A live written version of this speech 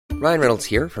Ryan Reynolds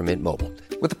here from Mint Mobile.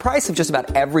 With the price of just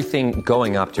about everything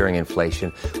going up during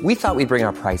inflation, we thought we'd bring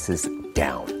our prices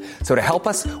down. So to help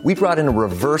us, we brought in a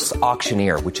reverse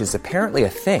auctioneer, which is apparently a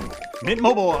thing. Mint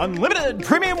Mobile Unlimited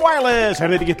Premium Wireless. How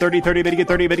to get 30, 30, bit to get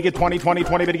 30, bit to get 20, 20,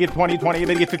 20, bit to get 20, 20,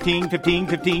 bit to get 15, 15,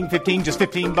 15, 15, just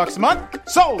 $15 a month?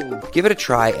 Sold! Give it a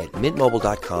try at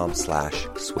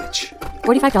mintmobile.com/switch.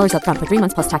 $45 up front for 3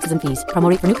 months plus taxes and fees. Promo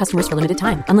rate for new customers for limited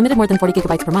time. Unlimited more than 40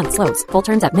 gigabytes per month. Slows full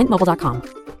terms at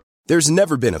mintmobile.com. There's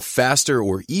never been a faster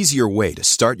or easier way to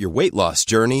start your weight loss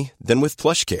journey than with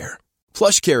PlushCare.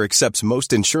 PlushCare accepts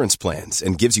most insurance plans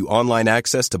and gives you online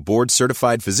access to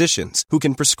board-certified physicians who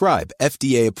can prescribe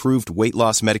FDA-approved weight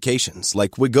loss medications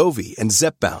like Wegovy and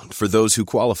Zepbound for those who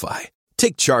qualify.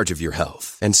 Take charge of your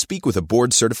health and speak with a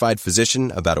board-certified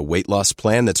physician about a weight loss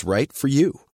plan that's right for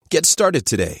you. Get started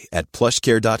today at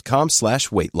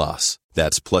plushcare.com/weight loss.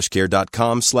 That's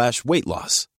plushcare.com/weight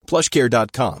loss.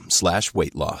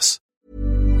 plushcare.com/weight loss.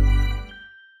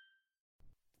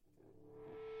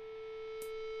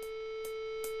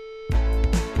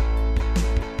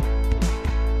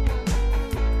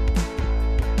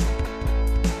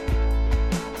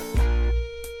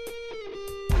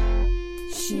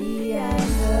 She and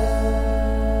Her.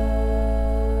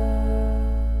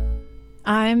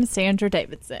 I'm Sandra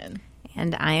Davidson.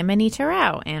 And I am Anita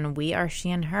Rao, and we are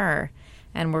She and Her.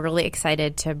 And we're really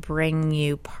excited to bring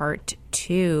you part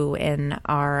 2 in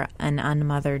our An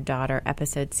Unmothered Daughter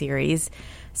episode series.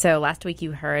 So last week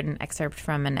you heard an excerpt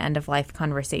from an end-of-life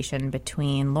conversation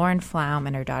between Lauren Flaum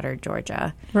and her daughter,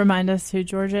 Georgia. Remind us who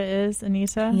Georgia is,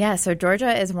 Anita? Yeah, so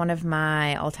Georgia is one of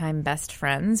my all-time best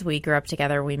friends. We grew up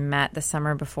together. We met the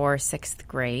summer before 6th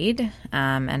grade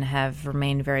and have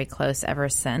remained very close ever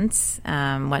since.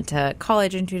 Went to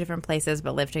college in 2 different places,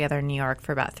 but lived together in New York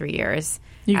for about 3 years.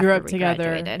 You grew up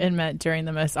together and met during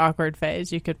the most awkward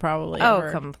phase you could probably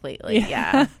ever. Completely,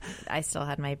 yeah. I still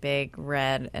had my big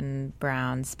red and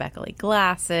brown speckly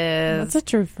glasses. That's a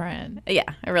true friend. Yeah,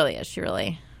 it really is. She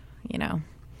really,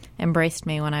 embraced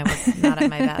me when I was not at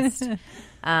my best.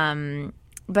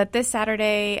 But this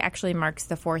Saturday actually marks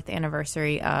the 4th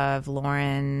anniversary of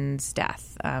Lauren's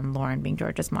death, Lauren being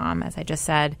Georgia's mom, as I just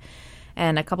said.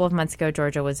 And a couple of months ago,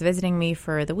 Georgia was visiting me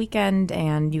for the weekend,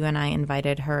 and you and I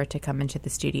invited her to come into the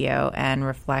studio and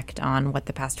reflect on what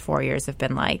the past 4 years have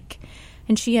been like.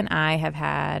 And she and I have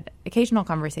had occasional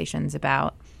conversations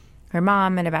about her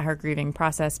mom and about her grieving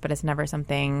process, but it's never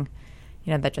something,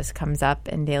 that just comes up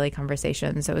in daily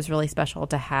conversations. So it was really special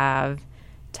to have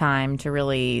time to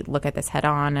really look at this head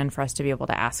on and for us to be able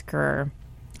to ask her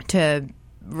to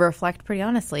reflect pretty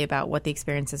honestly about what the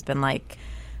experience has been like.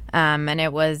 And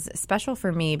it was special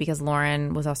for me because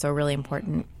Lauren was also a really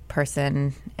important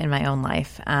person in my own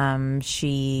life.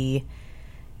 She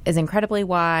is incredibly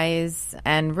wise,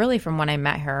 and really from when I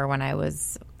met her when I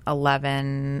was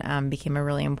 11, became a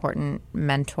really important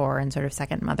mentor and sort of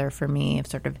second mother for me, of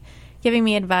sort of giving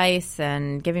me advice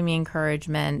and giving me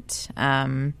encouragement.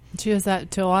 She was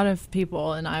that to a lot of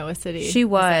people in Iowa City. She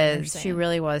was. She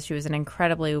really was. She was an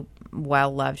incredibly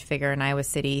well-loved figure in Iowa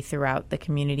City throughout the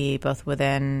community, both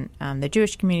within the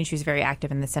Jewish community. She was very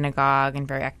active in the synagogue and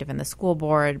very active in the school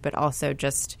board, but also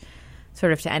just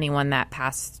sort of to anyone that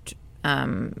passed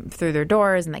through their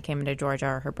doors and that came into Georgia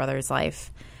or her brother's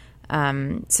life.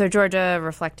 So Georgia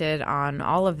reflected on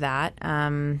all of that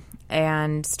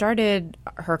and started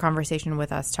her conversation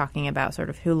with us talking about sort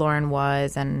of who Lauren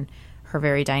was and her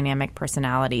very dynamic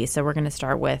personality. So we're going to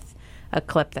start with a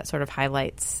clip that sort of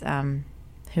highlights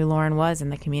who Lauren was in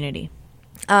the community.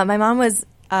 My mom was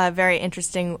a very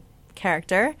interesting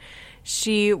character.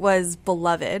 She was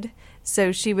beloved.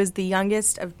 So she was the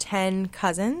youngest of 10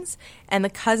 cousins, and the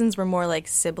cousins were more like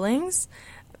siblings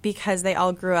because they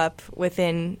all grew up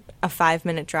within a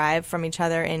 5-minute drive from each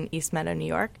other in East Meadow, New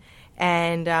York.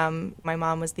 And my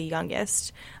mom was the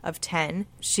youngest of 10.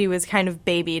 She was kind of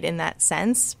babied in that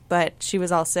sense, but she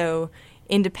was also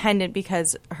independent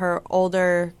because her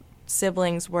older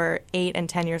siblings were 8 and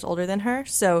 10 years older than her.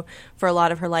 So for a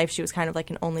lot of her life, she was kind of like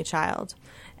an only child.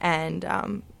 And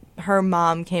her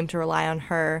mom came to rely on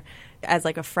her as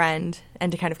like a friend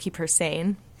and to kind of keep her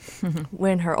sane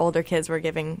when her older kids were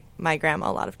giving my grandma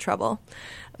a lot of trouble.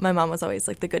 My mom was always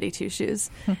like the goody two-shoes.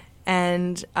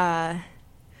 And my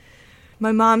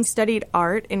mom studied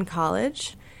art in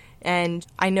college. And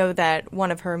I know that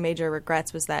one of her major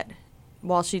regrets was that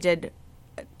while she did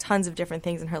tons of different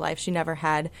things in her life, she never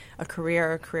had a career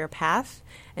or a career path.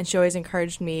 And she always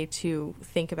encouraged me to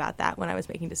think about that when I was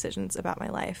making decisions about my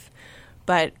life.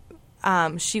 But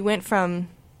she went from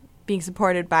being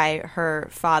supported by her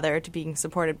father to being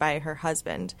supported by her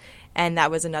husband. And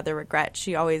that was another regret.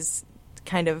 She always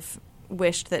kind of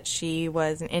wished that she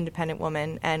was an independent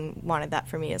woman and wanted that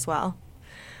for me as well.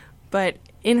 But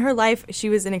in her life, she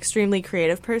was an extremely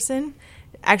creative person.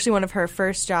 Actually, one of her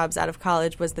first jobs out of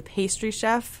college was the pastry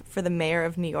chef for the mayor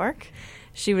of New York.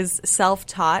 She was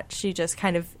self-taught. She just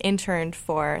kind of interned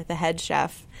for the head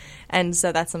chef. And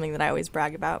so that's something that I always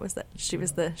brag about, was that she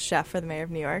was the chef for the mayor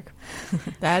of New York.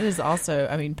 That is also,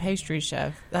 I mean, pastry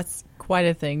chef, that's quite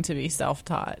a thing to be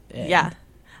self-taught in. Yeah.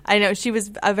 I know. She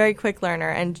was a very quick learner,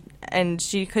 and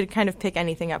she could kind of pick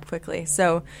anything up quickly.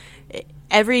 So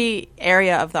every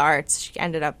area of the arts she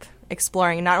ended up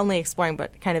exploring, not only exploring,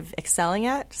 but kind of excelling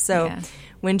at. So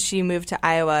when she moved to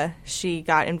Iowa, she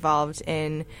got involved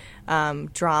in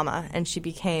drama, and she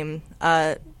became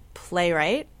a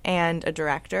playwright and a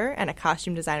director and a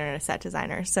costume designer and a set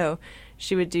designer. So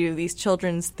she would do these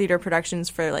children's theater productions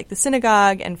for like the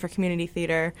synagogue and for community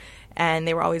theater, and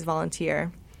they were always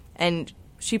volunteer. And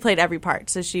she played every part.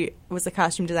 So she was a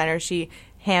costume designer. She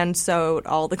hand sewed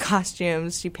all the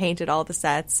costumes. She painted all the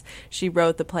sets. She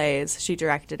wrote the plays. She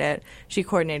directed it. She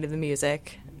coordinated the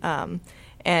music.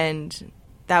 And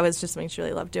that was just something she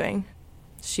really loved doing.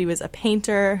 She was a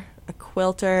painter, a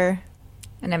quilter.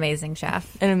 An amazing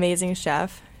chef. An amazing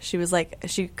chef. She was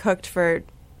she cooked for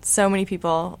so many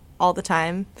people all the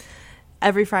time.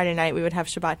 Every Friday night we would have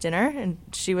Shabbat dinner, and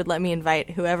she would let me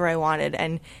invite whoever I wanted.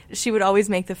 And she would always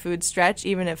make the food stretch,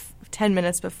 even if 10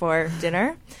 minutes before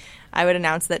dinner, I would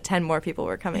announce that 10 more people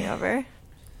were coming over.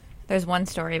 There's one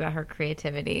story about her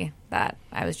creativity that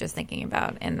I was just thinking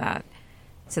about in that.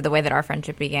 So the way that our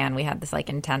friendship began, we had this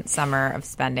intense summer of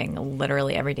spending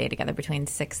literally every day together between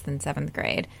 6th and 7th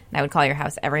grade. And I would call your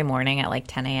house every morning at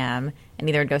 10 a.m. and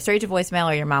either it would go straight to voicemail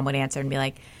or your mom would answer and be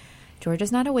like,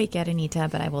 Georgia's not awake yet, Anita,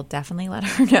 but I will definitely let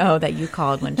her know that you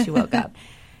called when she woke up.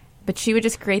 But she would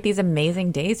just create these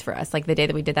amazing days for us, like the day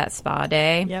that we did that spa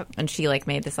day. Yep. And she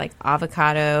made this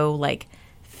avocado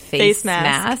face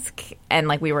mask. And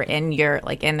we were in in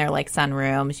their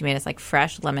sunroom. She made us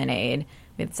fresh lemonade.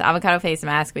 We had this avocado face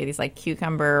mask. We had these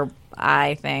cucumber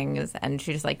eye things. And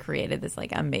she just created this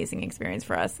amazing experience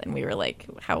for us. And we were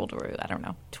how old were we? I don't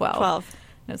know, 12. 12.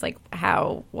 And it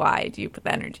was why do you put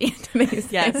the energy into these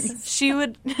things? Yes.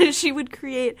 She would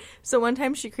create, so one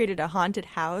time she created a haunted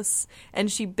house, and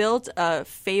she built a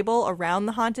fable around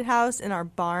the haunted house in our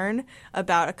barn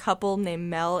about a couple named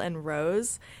Mel and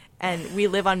Rose. And we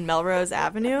live on Melrose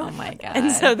Avenue. Oh, my God.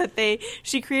 And so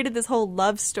she created this whole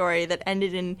love story that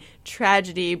ended in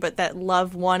tragedy, but that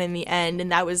love won in the end.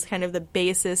 And that was kind of the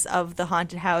basis of the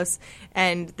haunted house.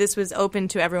 And this was open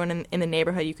to everyone in the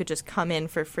neighborhood. You could just come in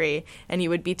for free, and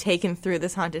you would be taken through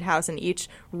this haunted house, and each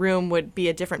room would be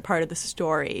a different part of the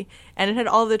story. And it had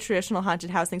all the traditional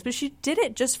haunted house things. But she did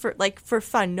it just for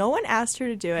fun. No one asked her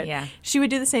to do it. Yeah. She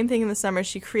would do the same thing in the summer.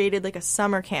 She created a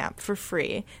summer camp for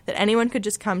free that anyone could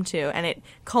just come to, and it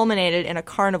culminated in a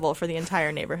carnival for the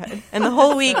entire neighborhood. And the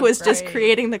whole week was just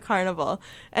creating the carnival.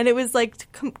 And it was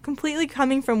completely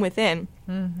coming from within.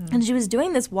 Mm-hmm. And she was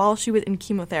doing this while she was in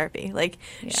chemotherapy.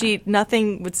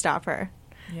 Nothing would stop her.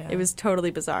 Yeah. It was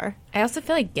totally bizarre. I also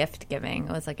feel like gift giving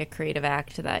was a creative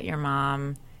act that your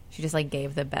mom, she just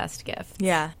gave the best gifts.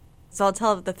 Yeah. So I'll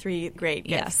tell the 3 great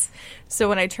gifts. Yes. So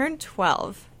when I turned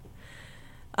 12,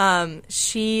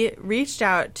 she reached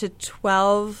out to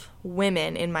 12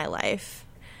 women in my life,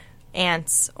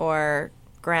 aunts or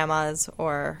grandmas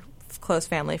or close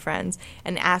family friends,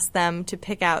 and asked them to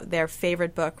pick out their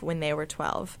favorite book when they were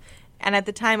 12. And at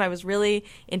the time, I was really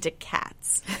into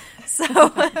cats. So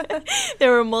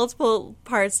there were multiple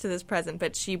parts to this present,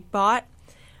 but she bought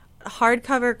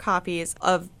hardcover copies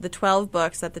of the 12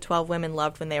 books that the 12 women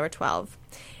loved when they were 12.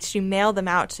 She mailed them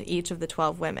out to each of the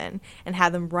 12 women and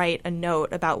had them write a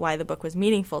note about why the book was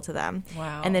meaningful to them.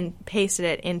 Wow. And then pasted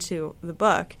it into the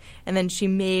book. And then she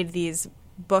made these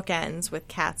bookends with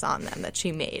cats on them that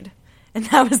she made. And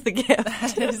that was the gift.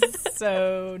 That is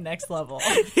so next level.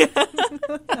 Yeah.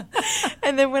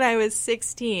 And then when I was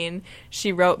 16,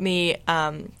 she wrote me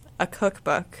a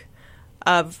cookbook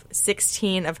of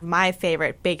 16 of my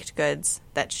favorite baked goods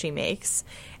that she makes.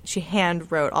 She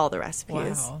hand wrote all the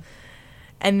recipes. Wow.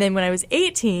 And then when I was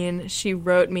 18, she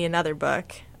wrote me another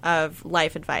book of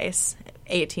life advice,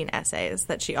 18 essays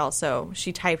that she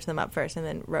typed them up first and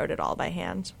then wrote it all by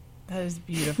hand. That is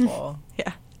beautiful.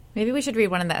 Yeah. Maybe we should read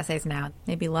one of the essays now.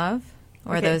 Maybe Love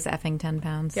or Okay. Those Effing 10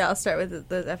 Pounds. Yeah, I'll start with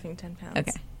those effing 10 pounds.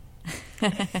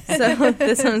 Okay. So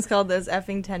this one's called Those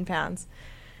Effing 10 Pounds.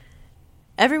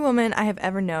 Every woman I have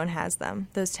ever known has them,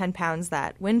 those 10 pounds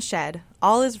that, when shed,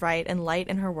 all is right and light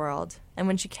in her world. And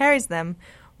when she carries them,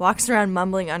 walks around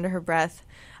mumbling under her breath,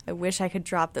 I wish I could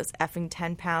drop those effing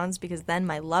 10 pounds because then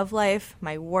my love life,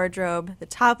 my wardrobe, the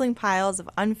toppling piles of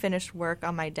unfinished work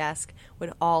on my desk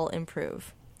would all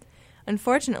improve.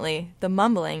 Unfortunately, the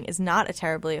mumbling is not a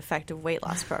terribly effective weight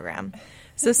loss program.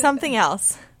 So something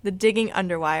else, the digging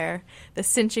underwire, the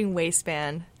cinching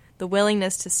waistband, the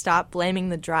willingness to stop blaming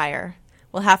the dryer,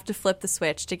 will have to flip the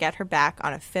switch to get her back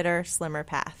on a fitter, slimmer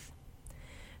path.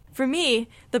 For me,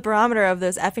 the barometer of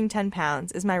those effing 10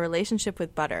 pounds is my relationship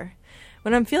with butter.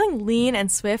 When I'm feeling lean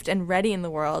and swift and ready in the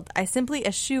world, I simply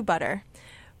eschew butter.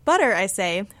 Butter, I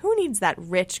say, who needs that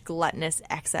rich, gluttonous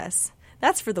excess?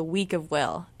 That's for the weak of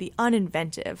will, the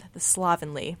uninventive, the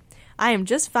slovenly. I am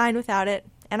just fine without it,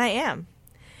 and I am.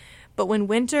 But when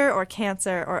winter or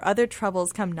cancer or other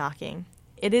troubles come knocking,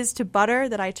 it is to butter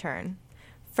that I turn.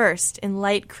 First, in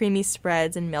light, creamy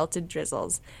spreads and melted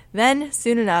drizzles. Then,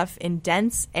 soon enough, in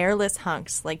dense, airless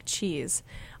hunks like cheese,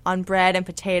 on bread and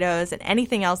potatoes and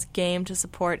anything else game to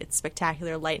support its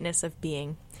spectacular lightness of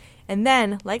being. And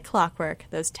then, like clockwork,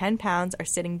 those 10 pounds are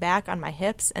sitting back on my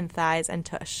hips and thighs and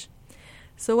tush.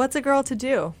 So what's a girl to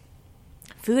do?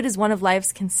 Food is one of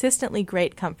life's consistently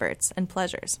great comforts and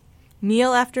pleasures.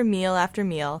 Meal after meal after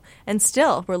meal, and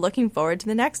still we're looking forward to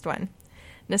the next one.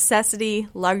 Necessity,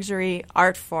 luxury,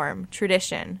 art form,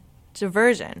 tradition,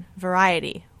 diversion,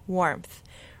 variety, warmth,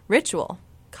 ritual,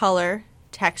 color,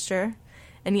 texture,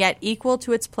 and yet equal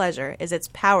to its pleasure is its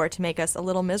power to make us a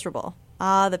little miserable.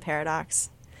 Ah, the paradox.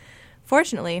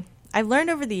 Fortunately, I've learned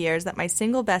over the years that my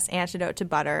single best antidote to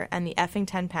butter and the effing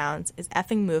 10 pounds is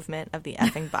effing movement of the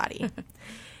effing body.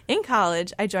 In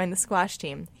college, I joined the squash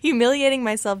team, humiliating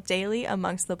myself daily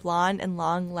amongst the blonde and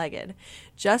long-legged,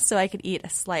 just so I could eat a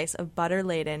slice of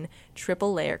butter-laden,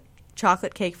 triple-layer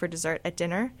chocolate cake for dessert at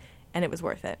dinner, and it was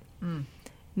worth it.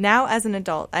 Now, as an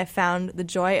adult, I've found the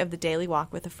joy of the daily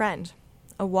walk with a friend.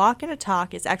 A walk and a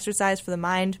talk is exercise for the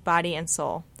mind, body, and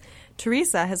soul.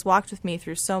 Teresa has walked with me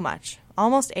through so much,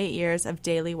 almost 8 years of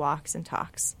daily walks and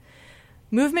talks.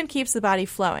 Movement keeps the body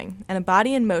flowing, and a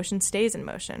body in motion stays in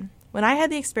motion. When I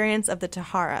had the experience of the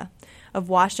Tahara, of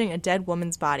washing a dead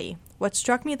woman's body, what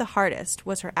struck me the hardest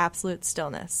was her absolute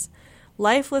stillness.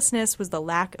 Lifelessness was the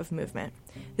lack of movement.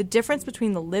 The difference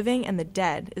between the living and the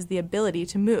dead is the ability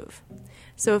to move.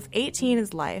 So if 18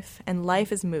 is life and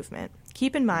life is movement,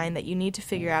 keep in mind that you need to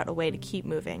figure out a way to keep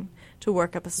moving, to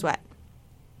work up a sweat.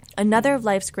 Another of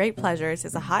life's great pleasures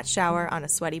is a hot shower on a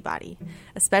sweaty body,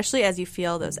 especially as you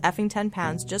feel those effing 10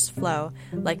 pounds just flow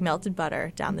like melted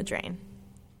butter down the drain.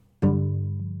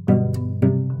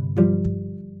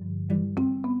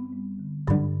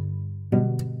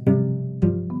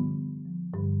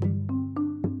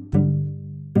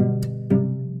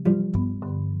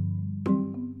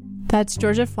 That's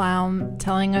Georgia Flom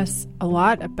telling us a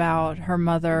lot about her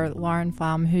mother, Lauren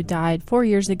Flom, who died 4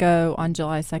 years ago on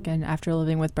July 2nd after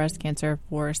living with breast cancer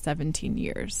for 17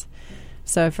 years.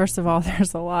 So first of all,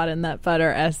 there's a lot in that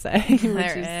butter essay.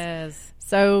 Which is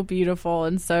so beautiful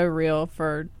and so real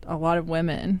for a lot of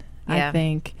women, I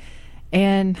think.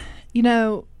 And, you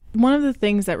know, one of the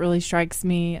things that really strikes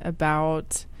me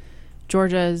about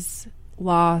Georgia's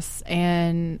loss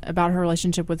and about her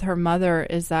relationship with her mother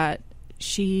is that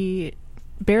she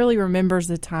barely remembers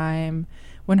the time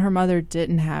when her mother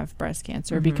didn't have breast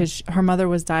cancer because her mother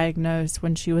was diagnosed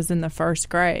when she was in the first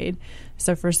grade.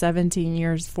 So for 17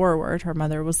 years forward, her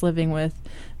mother was living with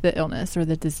the illness or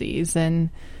the disease. And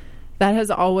that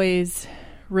has always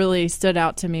really stood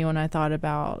out to me when I thought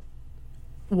about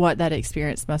what that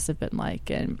experience must have been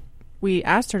like. And we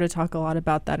asked her to talk a lot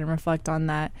about that and reflect on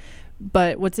that.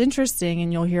 But what's interesting,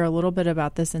 and you'll hear a little bit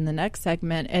about this in the next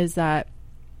segment, is that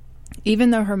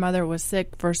even though her mother was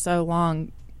sick for so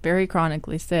long, very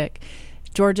chronically sick,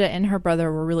 Georgia and her brother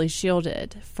were really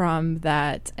shielded from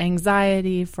that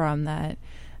anxiety, from that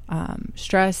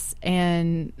stress,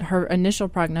 and her initial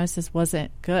prognosis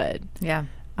wasn't good. Yeah.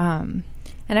 And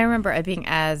I remember being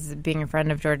a friend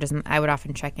of Georgia's, and I would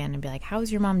often check in and be like, how's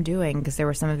your mom doing? Because there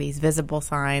were some of these visible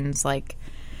signs, like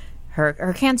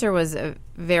her cancer was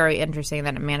very interesting,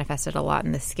 that it manifested a lot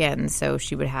in the skin. So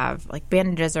she would have like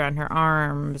bandages around her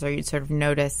arms, or you'd sort of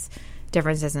notice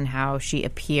differences in how she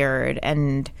appeared.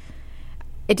 And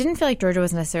it didn't feel like Georgia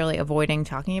was necessarily avoiding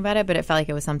talking about it, but it felt like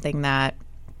it was something that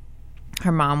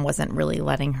her mom wasn't really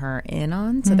letting her in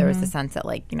on. So there was the sense that,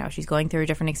 like, you know, she's going through a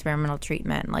different experimental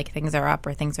treatment, like things are up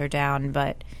or things are down,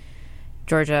 but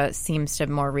Georgia seems to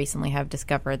more recently have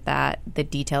discovered that the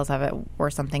details of it were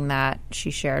something that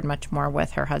she shared much more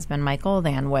with her husband, Michael,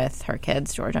 than with her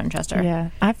kids, Georgia and Chester.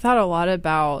 Yeah. I've thought a lot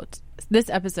about this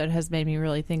episode has made me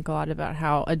really think a lot about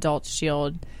how adults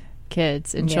shield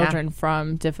kids and children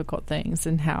from difficult things,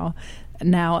 and how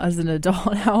now as an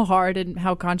adult, how hard and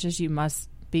how conscious you must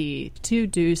be to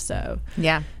do so.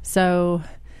 Yeah. So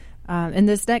in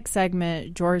this next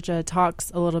segment, Georgia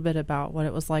talks a little bit about what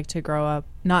it was like to grow up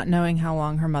not knowing how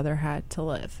long her mother had to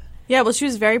live. Yeah, well, she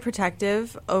was very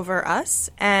protective over us,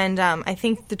 and I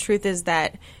think the truth is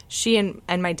that she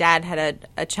and my dad had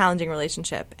a challenging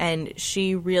relationship, and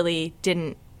she really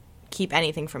didn't keep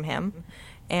anything from him,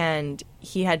 and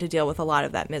he had to deal with a lot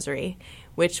of that misery,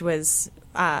 which was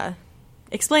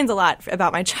explains a lot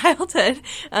about my childhood.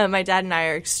 My dad and I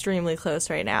are extremely close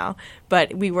right now,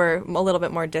 but we were a little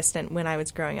bit more distant when I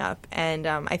was growing up, and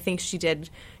I think she did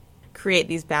create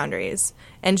these boundaries,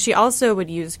 and she also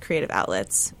would use creative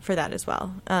outlets for that as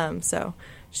well. So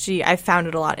I found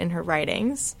it a lot in her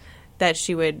writings that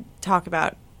she would talk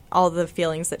about all the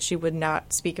feelings that she would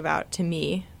not speak about to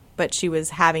me, but she was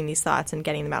having these thoughts and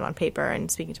getting them out on paper and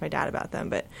speaking to my dad about them.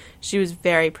 But she was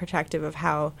very protective of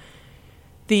how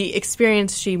the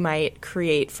experience she might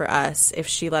create for us if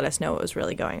she let us know what was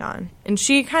really going on. And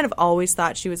she kind of always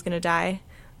thought she was going to die.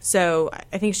 So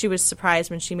I think she was surprised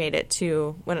when she made it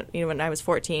to when I was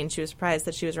 14. She was surprised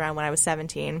that she was around when I was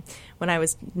 17, when I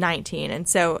was 19. And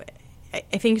so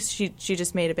I think she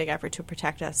just made a big effort to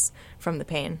protect us from the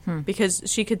pain because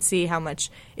she could see how much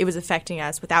it was affecting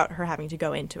us without her having to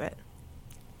go into it.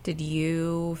 Did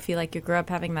you feel like you grew up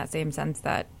having that same sense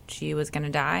that she was going to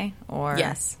die? Or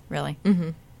yes, really?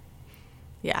 Mm-hmm.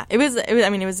 Yeah, it was. I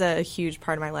mean, it was a huge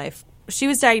part of my life. She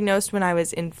was diagnosed when I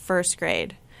was in first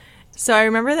grade. So I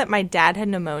remember that my dad had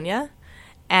pneumonia,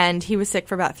 and he was sick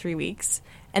for about 3 weeks.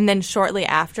 And then shortly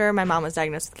after, my mom was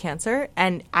diagnosed with cancer,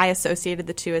 and I associated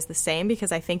the two as the same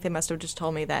because I think they must have just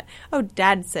told me that, oh,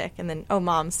 dad's sick, and then, oh,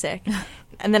 mom's sick.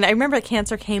 And then I remember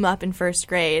cancer came up in first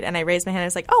grade, and I raised my hand, and I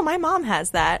was like, oh, my mom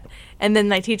has that. And then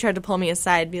my teacher had to pull me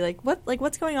aside and be like,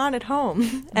 what's going on at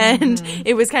home? And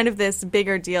it was kind of this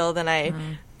bigger deal than I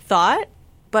thought.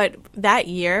 But that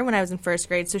year, when I was in first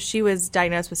grade, so she was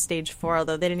diagnosed with stage 4,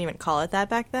 although they didn't even call it that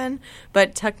back then.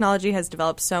 But technology has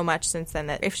developed so much since then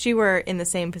that if she were in the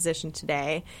same position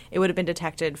today, it would have been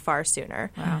detected far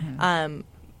sooner. Wow.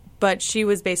 But she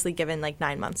was basically given like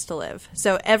 9 months to live.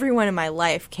 So everyone in my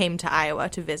life came to Iowa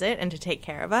to visit and to take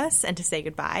care of us and to say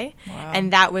goodbye. Wow.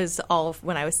 And that was all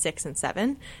when I was 6 and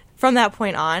 7. From that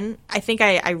point on, I think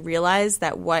I realized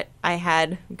that what I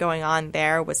had going on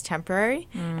there was temporary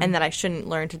and that I shouldn't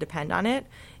learn to depend on it.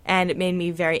 And it made me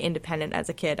very independent as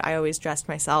a kid. I always dressed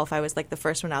myself. I was like the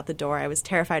first one out the door. I was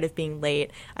terrified of being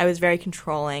late. I was very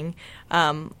controlling.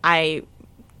 I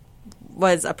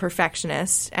was a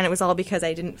perfectionist, and it was all because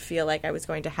I didn't feel like I was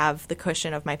going to have the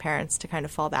cushion of my parents to kind of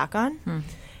fall back on.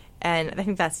 And I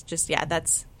think that's just,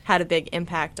 that's had a big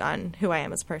impact on who I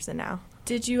am as a person now.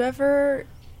 Did you ever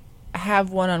have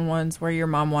one-on-ones where your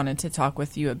mom wanted to talk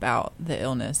with you about the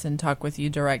illness and talk with you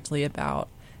directly about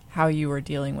how you were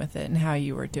dealing with it and how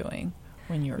you were doing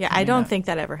when you were I don't think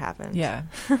that ever happened. Yeah.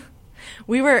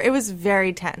 It was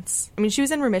very tense. I mean, she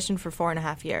was in remission for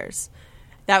 4.5 years.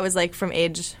 That was like from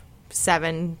age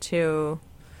 7 to,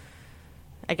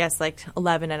 I guess, like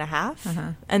 11 and a half.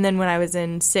 And then when I was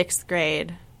in 6th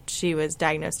grade, she was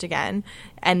diagnosed again.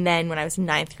 And then when I was in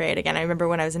 9th grade again, I remember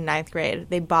when I was in 9th grade,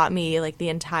 they bought me like the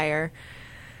entire,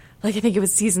 like I think it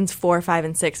was seasons 4, 5,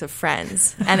 and 6 of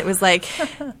Friends. And it was like,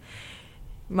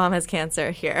 Mom has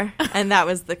cancer here. And that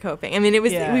was the coping. I mean, it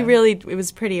was, it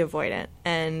was pretty avoidant.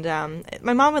 And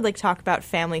my mom would like talk about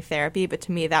family therapy, but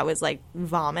to me that was like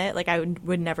vomit. Like I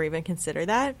would never even consider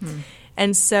that.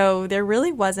 And so there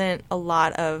really wasn't a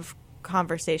lot of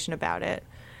conversation about it.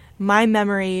 My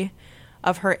memory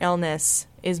of her illness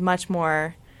is much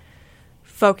more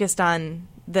focused on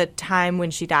the time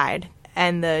when she died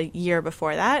and the year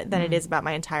before that than it is about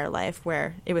my entire life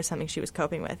where it was something she was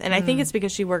coping with. And I think it's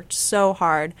because she worked so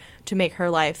hard to make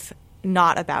her life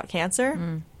not about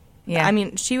cancer. Yeah. I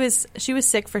mean, she was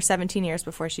sick for 17 years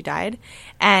before she died,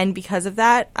 and because of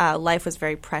that, life was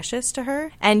very precious to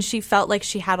her, and she felt like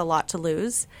she had a lot to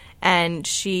lose, and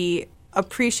she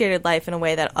appreciated life in a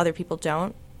way that other people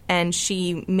don't. And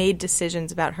she made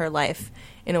decisions about her life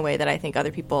in a way that I think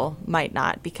other people might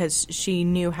not because she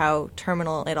knew how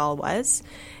terminal it all was.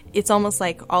 It's almost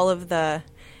like all of the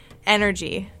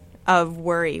energy of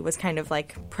worry was kind of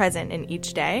like present in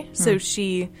each day. So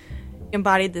she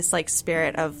embodied this like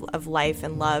spirit of life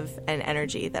and love and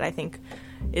energy that I think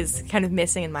is kind of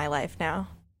missing in my life now.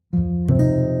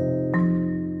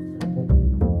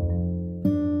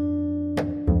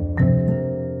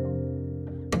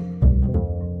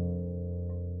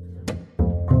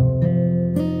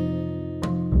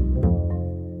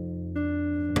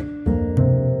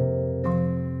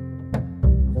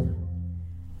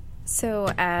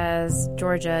 So as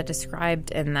Georgia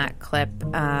described in that clip,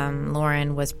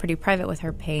 Lauren was pretty private with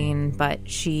her pain, but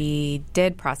she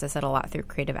did process it a lot through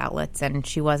creative outlets, and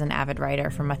she was an avid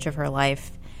writer for much of her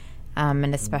life,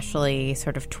 and especially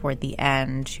sort of toward the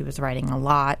end. She was writing a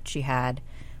lot. She had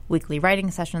weekly writing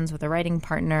sessions with a writing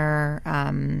partner,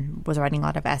 was writing a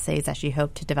lot of essays that she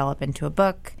hoped to develop into a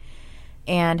book,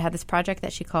 and had this project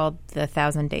that she called the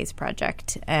 1,000 Days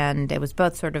Project. And it was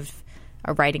both sort of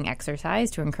a writing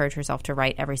exercise to encourage herself to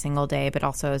write every single day, but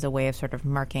also as a way of sort of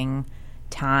marking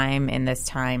time in this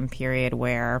time period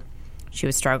where she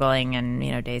was struggling and,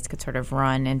 you know, days could sort of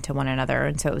run into one another.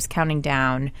 And so it was counting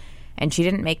down, and she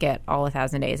didn't make it all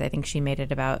 1,000 days. I think she made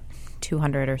it about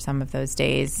 200 or some of those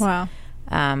days. Wow.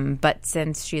 But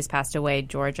since she has passed away,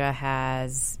 Georgia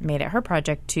has made it her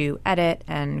project to edit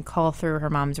and cull through her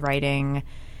mom's writing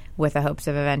with the hopes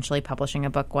of eventually publishing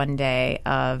a book one day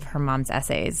of her mom's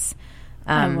essays.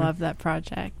 I love that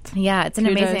project. Yeah, it's an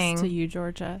Kudos amazing to you,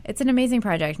 Georgia. It's an amazing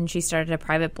project, and she started a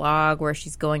private blog where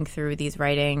she's going through these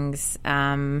writings.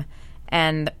 And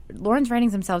Lauren's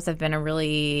writings themselves have been a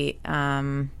really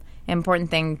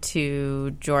important thing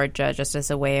to Georgia, just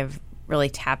as a way of really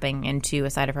tapping into a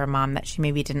side of her mom that she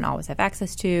maybe didn't always have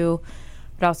access to,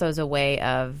 but also as a way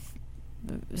of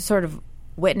sort of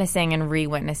witnessing and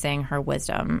re-witnessing her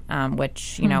wisdom,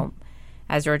 which, you know,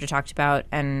 as Georgia talked about,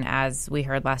 and as we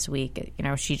heard last week, you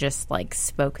know, she just like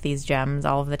spoke these gems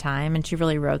all of the time, and she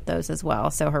really wrote those as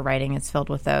well. So her writing is filled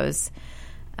with those.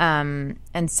 And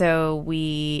so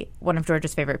one of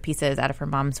Georgia's favorite pieces out of her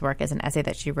mom's work is an essay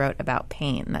that she wrote about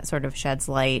pain that sort of sheds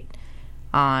light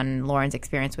on Lauren's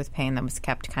experience with pain that was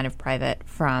kept kind of private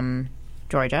from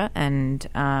Georgia. And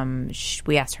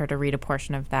we asked her to read a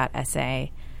portion of that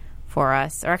essay for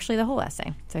us, or actually the whole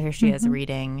essay. So here she is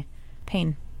reading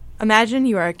Pain. Imagine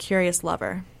you are a curious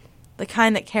lover, the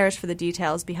kind that cares for the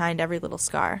details behind every little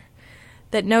scar,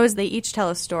 that knows they each tell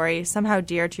a story somehow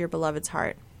dear to your beloved's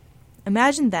heart.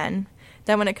 Imagine then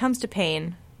that when it comes to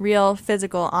pain, real,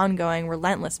 physical, ongoing,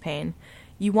 relentless pain,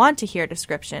 you want to hear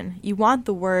description. You want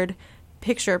the word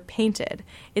picture painted.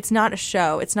 It's not a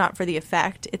show. It's not for the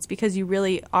effect. It's because you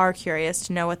really are curious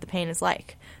to know what the pain is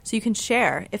like. So you can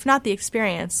share, if not the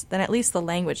experience, then at least the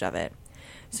language of it.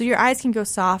 So your eyes can go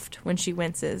soft when she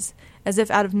winces, as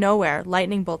if out of nowhere,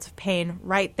 lightning bolts of pain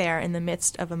right there in the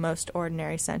midst of a most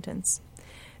ordinary sentence.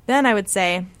 Then I would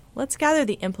say, let's gather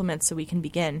the implements so we can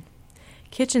begin.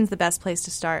 Kitchen's the best place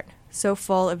to start, so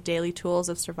full of daily tools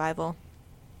of survival.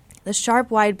 The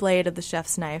sharp, wide blade of the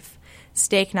chef's knife,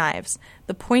 steak knives,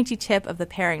 the pointy tip of the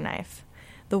paring knife,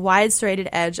 the wide serrated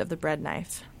edge of the bread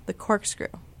knife, the corkscrew,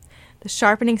 the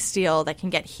sharpening steel that can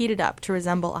get heated up to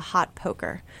resemble a hot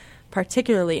poker,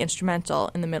 particularly instrumental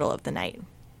in the middle of the night,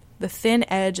 the thin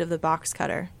edge of the box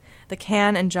cutter, the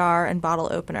can and jar and bottle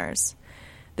openers,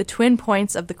 the twin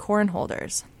points of the corn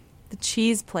holders, the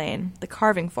cheese plane, the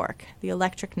carving fork, the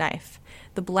electric knife,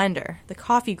 the blender, the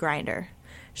coffee grinder,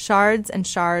 shards and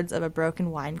shards of a broken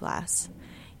wine glass.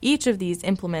 Each of these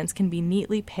implements can be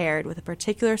neatly paired with a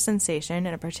particular sensation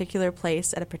in a particular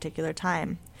place at a particular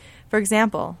time. For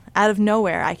example, out of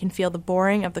nowhere I can feel the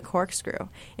boring of the corkscrew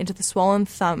into the swollen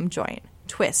thumb joint.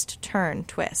 Twist, turn,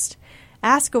 twist.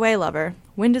 Ask away, lover.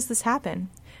 When does this happen?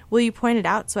 Will you point it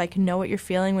out so I can know what you're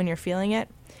feeling when you're feeling it?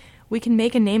 We can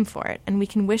make a name for it, and we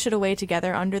can wish it away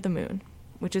together under the moon,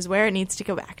 which is where it needs to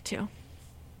go back to.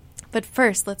 But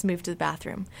first, let's move to the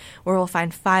bathroom, where we'll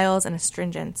find files and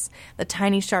astringents, the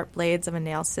tiny sharp blades of a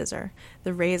nail scissor,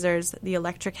 the razors, the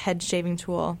electric head shaving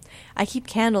tool. I keep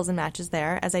candles and matches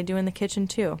there, as I do in the kitchen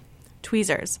too.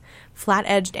 Tweezers,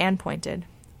 flat-edged and pointed.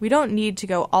 We don't need to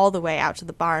go all the way out to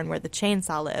the barn where the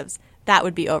chainsaw lives. That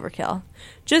would be overkill.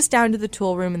 Just down to the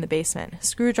tool room in the basement,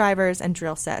 screwdrivers and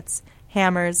drill sets,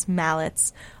 hammers,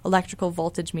 mallets, electrical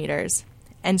voltage meters,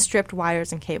 and stripped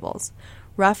wires and cables,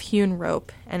 rough-hewn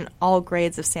rope, and all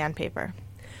grades of sandpaper.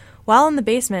 While in the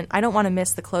basement, I don't want to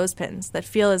miss the clothespins that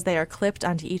feel as they are clipped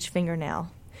onto each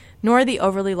fingernail, nor the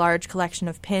overly large collection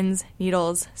of pins,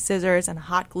 needles, scissors, and a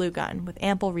hot glue gun with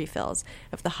ample refills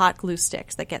of the hot glue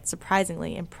sticks that get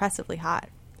surprisingly, impressively hot.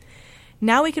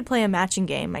 Now we could play a matching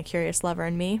game, my curious lover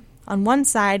and me. On one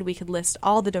side, we could list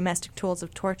all the domestic tools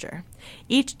of torture,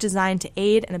 each designed to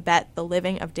aid and abet the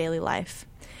living of daily life.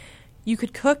 You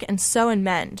could cook and sew and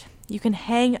mend. You can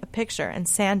hang a picture and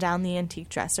sand down the antique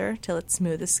dresser till it's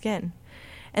smooth as skin.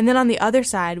 And then on the other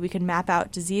side, we could map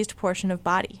out diseased portion of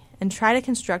body and try to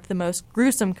construct the most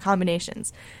gruesome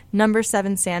combinations. Number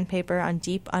 7 sandpaper on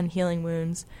deep, unhealing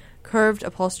wounds, curved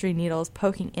upholstery needles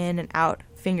poking in and out,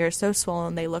 fingers so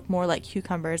swollen they look more like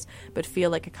cucumbers but feel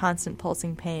like a constant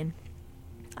pulsing pain.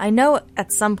 I know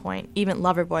at some point even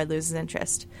Loverboy loses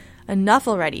interest. Enough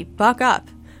already. Buck up.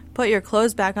 Put your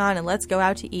clothes back on and let's go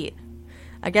out to eat.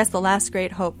 I guess the last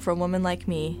great hope for a woman like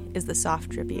me is the soft,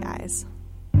 drippy eyes.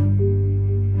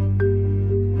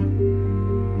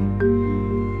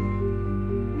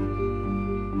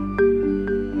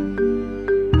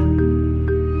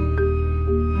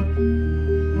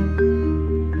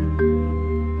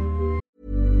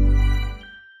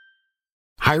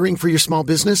 Hiring for your small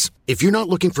business? If you're not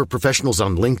looking for professionals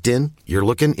on LinkedIn, you're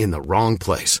looking in the wrong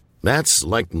place. That's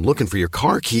like looking for your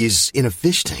car keys in a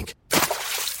fish tank.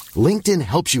 LinkedIn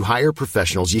helps you hire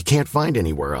professionals you can't find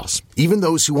anywhere else, even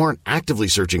those who aren't actively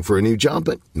searching for a new job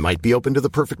but might be open to the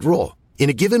perfect role.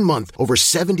 In a given month, over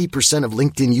 70% of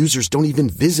LinkedIn users don't even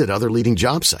visit other leading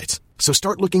job sites. So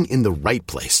start looking in the right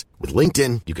place. With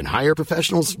LinkedIn, you can hire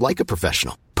professionals like a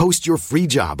professional. Post your free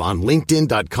job on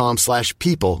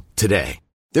linkedin.com/people today.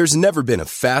 There's never been a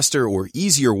faster or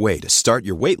easier way to start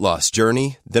your weight loss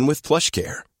journey than with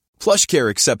PlushCare. PlushCare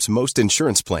accepts most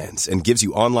insurance plans and gives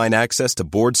you online access to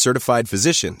board-certified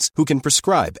physicians who can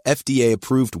prescribe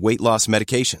FDA-approved weight loss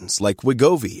medications like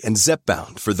Wegovy and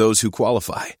Zepbound for those who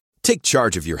qualify. Take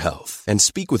charge of your health and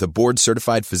speak with a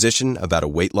board-certified physician about a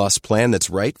weight loss plan that's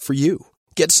right for you.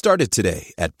 Get started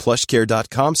today at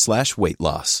plushcare.com/weight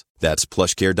loss. That's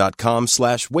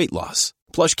plushcare.com/weight loss.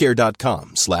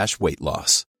 plushcare.com/weight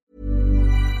loss.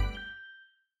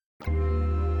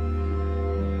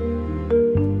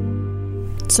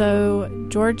 So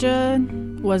Georgia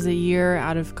was a year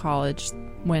out of college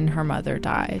when her mother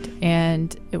died,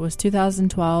 and it was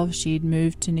 2012. She'd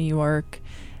moved to New York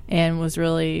and was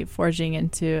really forging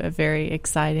into a very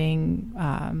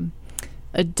exciting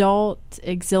adult,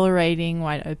 exhilarating,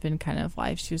 wide open kind of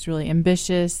life. She was really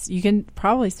ambitious. You can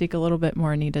probably speak a little bit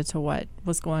more, Anita, to what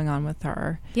was going on with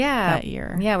her that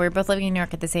year. Yeah, we were both living in New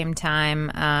York at the same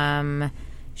time.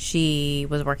 She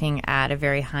was working at a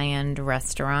very high-end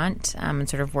restaurant and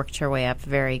sort of worked her way up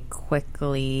very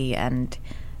quickly, and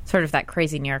sort of that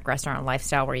crazy New York restaurant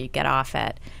lifestyle where you get off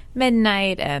at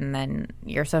midnight and then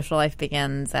your social life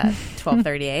begins at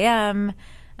 12:30 a.m.,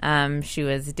 she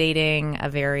was dating a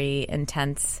very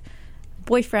intense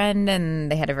boyfriend, and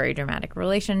they had a very dramatic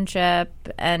relationship,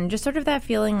 and just sort of that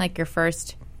feeling like your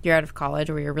first year out of college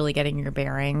where you're really getting your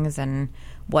bearings and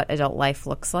what adult life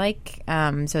looks like.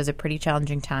 So it was a pretty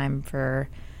challenging time for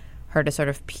her to sort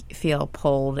of feel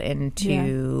pulled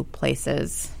into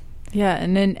places. Yeah,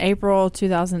 and in April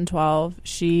 2012,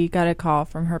 she got a call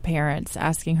from her parents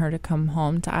asking her to come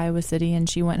home to Iowa City, and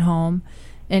she went home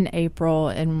in April,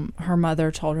 and her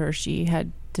mother told her she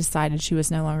had decided she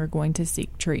was no longer going to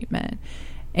seek treatment.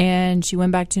 And she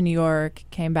went back to New York,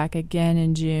 came back again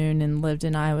in June, and lived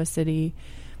in Iowa City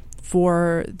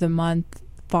for the month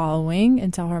following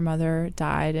until her mother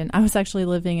died. And I was actually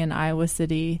living in Iowa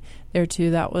City there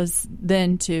too. That was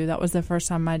the first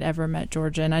time I'd ever met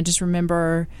Georgia. And I just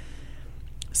remember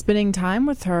spending time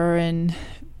with her and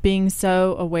being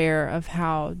so aware of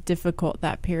how difficult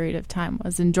that period of time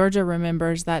was. And Georgia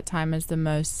remembers that time as the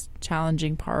most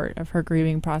challenging part of her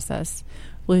grieving process,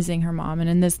 losing her mom. And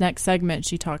in this next segment,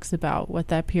 she talks about what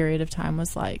that period of time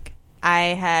was like.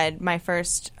 I had my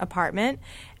first apartment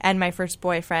and my first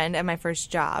boyfriend and my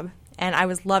first job. And I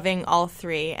was loving all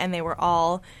three, and they were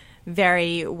all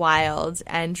very wild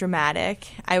and dramatic.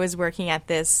 I was working at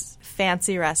this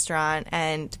fancy restaurant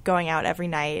and going out every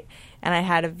night, and I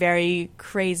had a very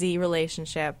crazy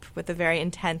relationship with a very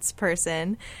intense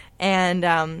person. And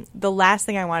the last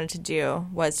thing I wanted to do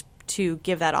was to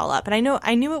give that all up. And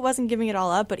I knew it wasn't giving it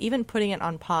all up, but even putting it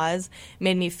on pause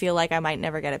made me feel like I might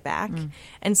never get it back.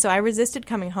 And so I resisted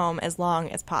coming home as long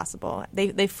as possible.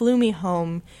 They flew me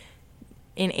home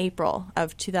in April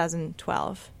of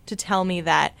 2012 to tell me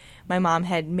that my mom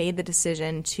had made the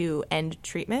decision to end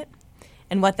treatment.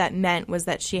 And what that meant was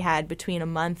that she had between a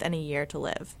month and a year to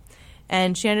live.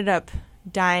 And she ended up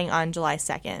dying on July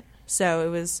 2nd. So it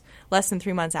was less than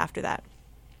 3 months after that.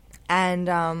 And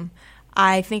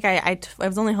I think I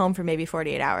was only home for maybe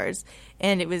 48 hours.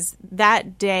 And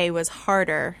that day was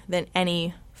harder than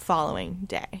any following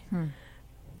day.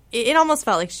 It almost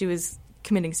felt like she was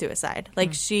committing suicide.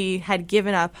 Like she had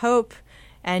given up hope,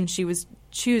 and she was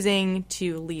choosing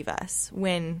to leave us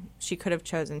when she could have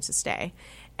chosen to stay.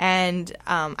 And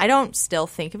I don't still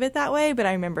think of it that way, but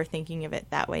I remember thinking of it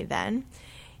that way then.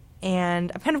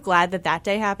 And I'm kind of glad that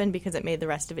day happened because it made the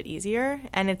rest of it easier.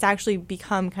 And it's actually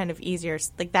become kind of easier.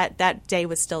 Like that day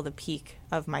was still the peak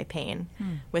of my pain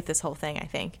with this whole thing, I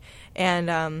think.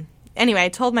 And anyway, I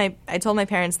told my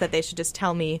parents that they should just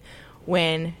tell me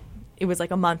when it was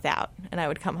like a month out and I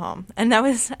would come home. And that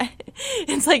was,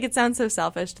 it's like, it sounds so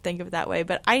selfish to think of it that way,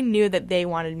 but I knew that they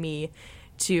wanted me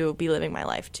to be living my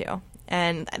life too.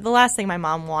 And the last thing my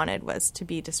mom wanted was to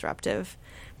be disruptive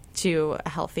to a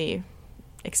healthy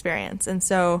experience. And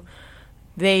so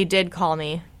they did call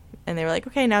me, and they were like,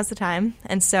 okay, now's the time.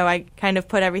 And so I kind of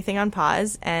put everything on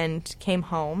pause and came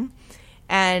home,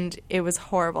 and it was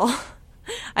horrible.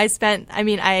 I think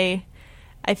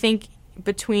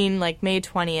between like May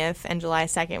 20th and July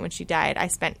 2nd when she died, I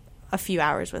spent a few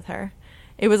hours with her.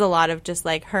 It was a lot of just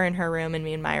like her in her room and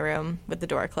me in my room with the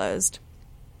door closed,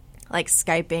 like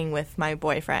Skyping with my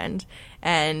boyfriend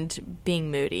and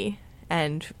being moody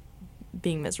and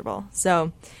being miserable.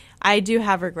 So I do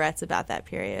have regrets about that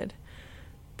period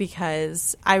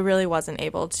because I really wasn't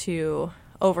able to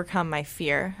overcome my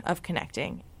fear of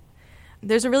connecting.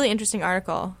 There's a really interesting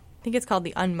article, I think it's called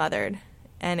The Unmothered,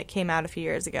 and it came out a few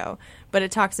years ago. But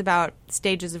it talks about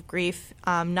stages of grief,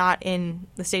 not in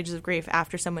the stages of grief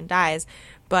after someone dies,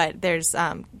 but there's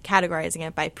categorizing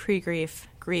it by pre-grief,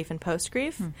 grief, and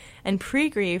post-grief. And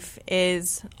pre-grief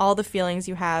is all the feelings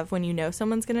you have when you know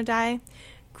someone's going to die.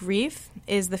 Grief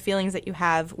is the feelings that you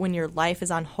have when your life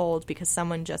is on hold because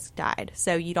someone just died.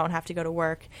 So you don't have to go to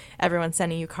work. Everyone's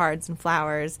sending you cards and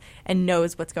flowers and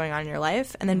knows what's going on in your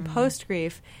life. And then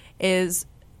post-grief is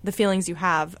the feelings you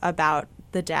have about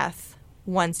the death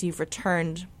once you've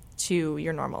returned to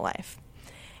your normal life.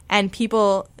 And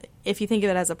people, if you think of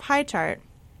it as a pie chart,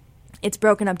 it's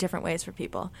broken up different ways for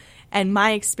people. And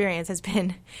my experience has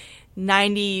been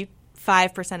 95%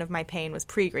 of my pain was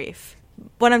pre-grief.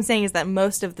 What I'm saying is that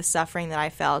most of the suffering that I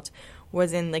felt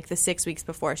was in like the 6 weeks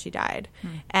before she died.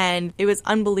 And it was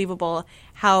unbelievable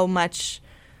how much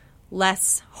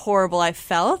less horrible I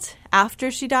felt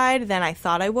after she died than I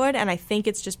thought I would. And I think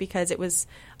it's just because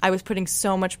I was putting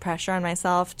so much pressure on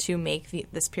myself to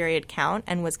make this period count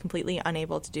and was completely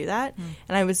unable to do that.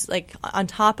 And I was like, on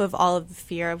top of all of the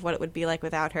fear of what it would be like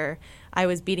without her, I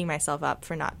was beating myself up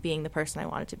for not being the person I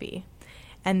wanted to be.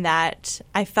 And that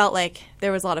I felt like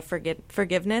there was a lot of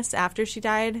forgiveness after she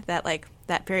died, that like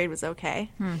that period was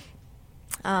okay.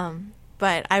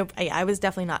 But I was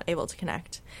definitely not able to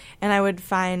connect. And I would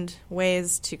find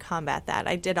ways to combat that.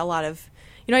 I did a lot of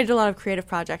creative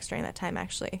projects during that time,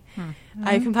 actually.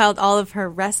 I compiled all of her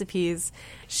recipes.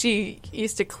 She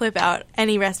used to clip out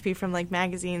any recipe from like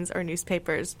magazines or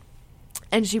newspapers,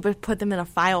 and she would put them in a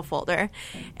file folder.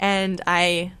 And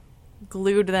I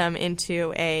glued them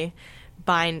into a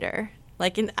binder.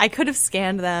 I could have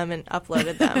scanned them and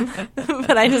uploaded them,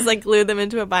 but I just like glued them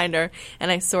into a binder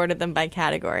and I sorted them by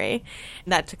category.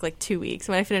 That took like 2 weeks.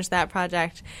 When I finished that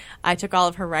project, I took all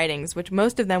of her writings, which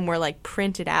most of them were like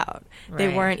printed out. Right.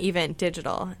 They weren't even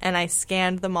digital. And I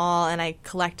scanned them all and I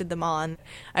collected them all. And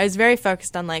I was very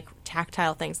focused on like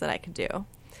tactile things that I could do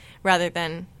rather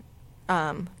than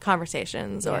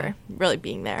conversations or really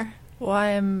being there. Well, I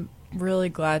am really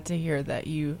glad to hear that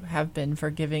you have been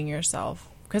forgiving yourself.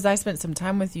 Because I spent some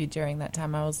time with you during that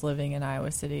time I was living in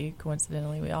Iowa City.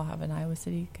 Coincidentally, we all have an Iowa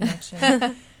City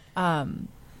connection.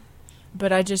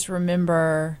 But I just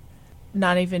remember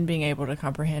not even being able to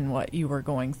comprehend what you were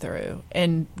going through.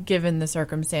 And given the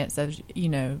circumstance of,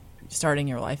 starting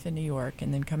your life in New York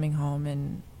and then coming home,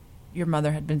 and your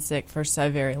mother had been sick for so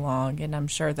very long. And I'm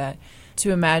sure that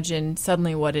to imagine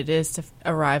suddenly what it is to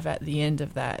arrive at the end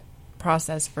of that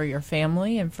process for your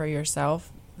family and for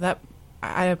yourself, that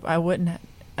I wouldn't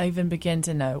even begin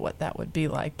to know what that would be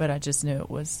like, but I just knew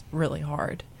it was really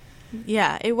hard.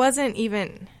 Yeah, it wasn't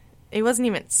even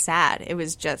sad. It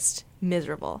was just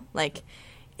miserable. Like,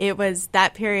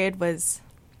 that period was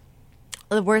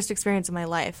the worst experience of my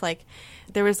life. Like,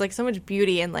 there was like so much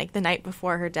beauty in like the night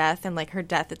before her death and like her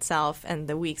death itself and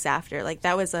the weeks after. Like,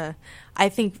 I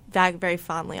think back very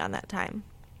fondly on that time.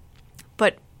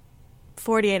 But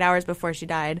 48 hours before she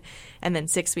died and then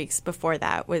 6 weeks before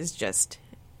that was just,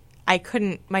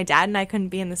 my dad and I couldn't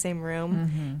be in the same room.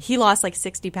 Mm-hmm. He lost like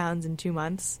 60 pounds in 2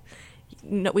 months.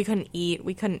 No, we couldn't eat.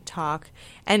 We couldn't talk.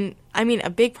 And I mean, a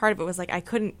big part of it was like I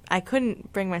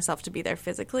couldn't bring myself to be there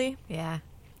physically. Yeah.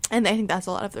 And I think that's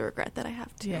a lot of the regret that I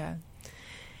have too. Yeah.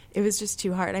 It was just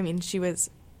too hard. I mean,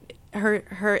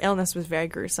 her illness was very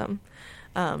gruesome.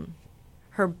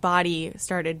 Her body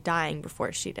started dying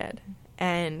before she did.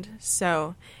 And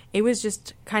so it was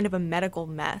just kind of a medical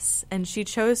mess. And she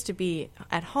chose to be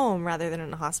at home rather than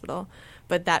in a hospital.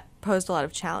 But that posed a lot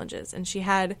of challenges. And she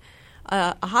had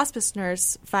a hospice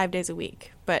nurse 5 days a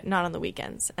week, but not on the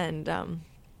weekends. And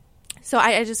so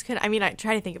I just couldn't. I mean, I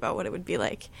try to think about what it would be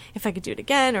like if I could do it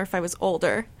again or if I was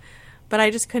older. But I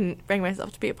just couldn't bring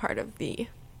myself to be a part of the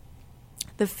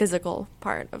physical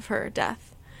part of her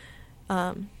death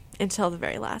until the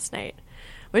very last night.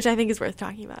 Which I think is worth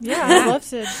talking about. Yeah, I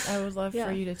would love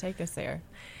for you to take us there.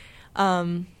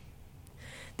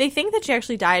 They think that she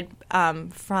actually died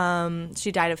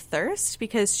she died of thirst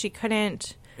because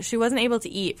she wasn't able to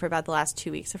eat for about the last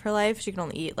 2 weeks of her life. She could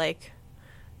only eat like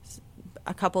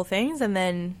a couple things, and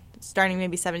then starting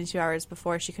maybe 72 hours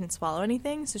before, she couldn't swallow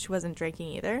anything, so she wasn't drinking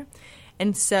either.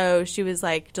 And so she was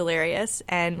like delirious,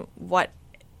 and what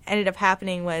ended up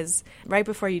happening was right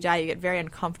before you die, you get very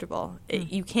uncomfortable.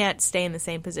 You can't stay in the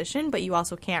same position, but you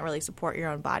also can't really support your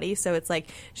own body. So it's like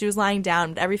she was lying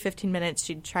down, but every 15 minutes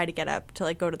she'd try to get up to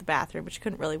like go to the bathroom, but she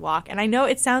couldn't really walk. And I know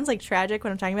it sounds like tragic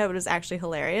when I'm talking about it, but it was actually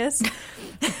hilarious.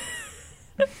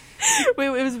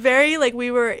 It was very like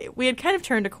we had kind of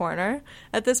turned a corner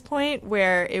at this point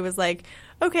where it was like,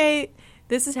 okay,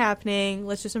 this is happening,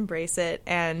 let's just embrace it.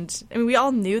 And I mean, we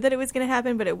all knew that it was going to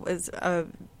happen, but it was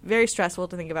very stressful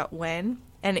to think about when.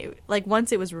 And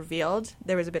once it was revealed,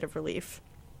 there was a bit of relief.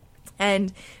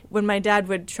 And when my dad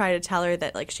would try to tell her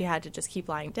that like she had to just keep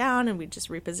lying down and we'd just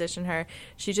reposition her,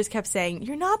 she just kept saying,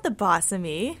 "You're not the boss of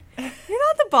me. You're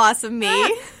not the boss of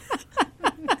me."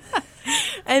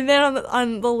 And then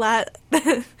on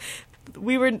the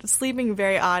we were sleeping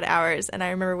very odd hours, and I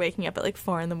remember waking up at like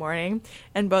 4 a.m,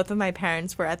 and both of my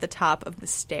parents were at the top of the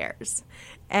stairs.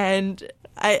 And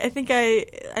I think I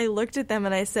looked at them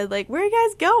and I said, like, "Where are you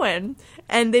guys going?"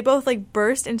 And they both like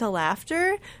burst into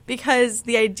laughter because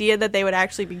the idea that they would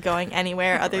actually be going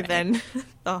anywhere other than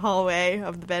the hallway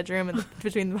of the bedroom and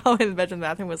between the hallway and the bedroom and the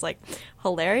bathroom was like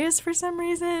hilarious for some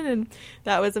reason. And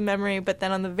that was a memory. But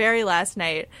then on the very last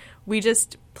night, we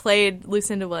just played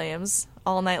Lucinda Williams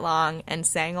all night long and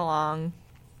sang along.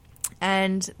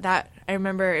 And that, I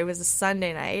remember it was a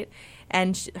Sunday night,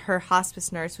 and her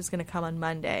hospice nurse was going to come on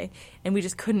Monday, and we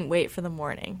just couldn't wait for the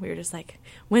morning. We were just like,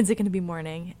 when's it going to be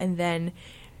morning? And then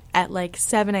at like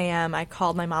 7 a.m., I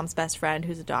called my mom's best friend,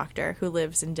 who's a doctor, who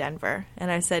lives in Denver. And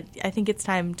I said, I think it's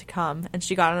time to come. And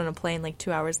she got on a plane like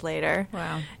 2 hours later.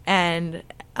 Wow. And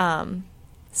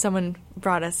someone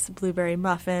brought us blueberry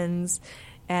muffins,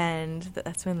 and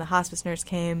that's when the hospice nurse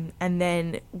came. And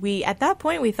then at that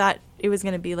point, we thought it was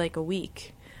going to be like a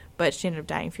week, but she ended up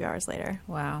dying a few hours later.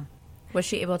 Wow. Was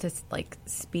she able to like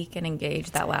speak and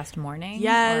engage that last morning?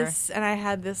 Yes. And I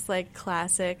had this like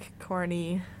classic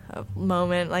corny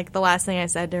moment. Like the last thing I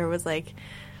said to her was like,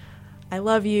 "I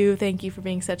love you. Thank you for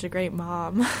being such a great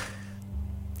mom."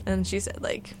 And she said,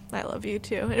 like, "I love you,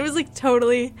 too." And it was, like,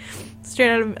 totally straight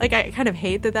out of, like, I kind of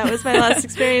hate that was my last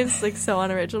experience, like, so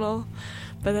unoriginal.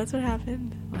 But that's what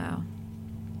happened. Wow.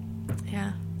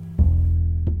 Yeah.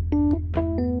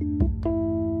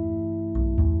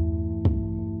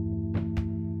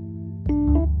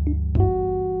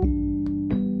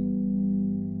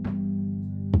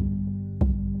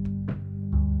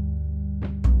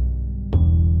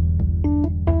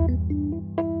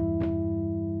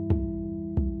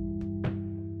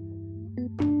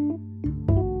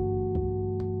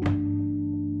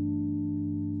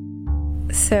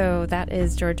 So that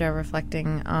is Georgia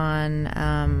reflecting on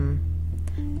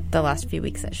the last few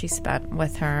weeks that she spent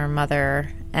with her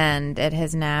mother. And it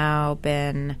has now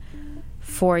been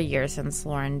 4 years since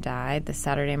Lauren died. This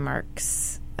Saturday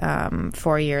marks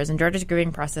 4 years. And Georgia's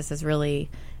grieving process has really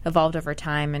evolved over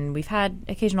time. And we've had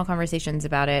occasional conversations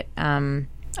about it.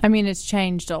 I mean, it's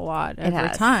changed a lot over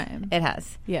time. It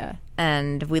has. Yeah.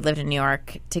 And we lived in New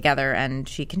York together, and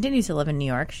she continues to live in New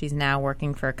York. She's now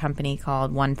working for a company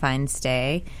called One Fine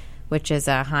Stay, which is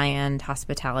a high-end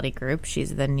hospitality group.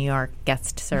 She's the New York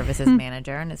guest services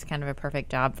manager, and it's kind of a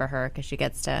perfect job for her because she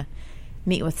gets to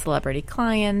meet with celebrity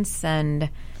clients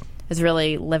and is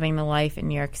really living the life in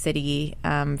New York City.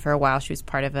 For a while, she was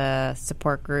part of a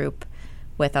support group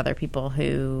with other people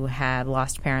who had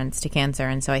lost parents to cancer.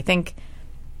 And so I think,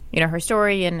 you know, her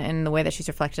story and the way that she's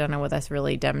reflected on it with us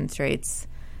really demonstrates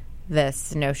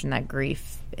this notion that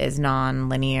grief is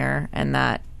non-linear and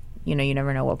that, you know, you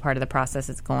never know what part of the process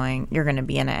you're going to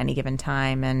be in at any given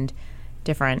time, and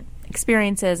different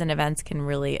experiences and events can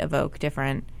really evoke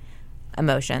different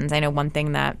emotions. I know one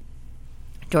thing that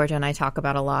Georgia and I talk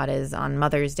about a lot is on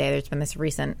Mother's Day, there's been this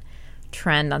recent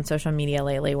trend on social media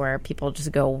lately where people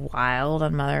just go wild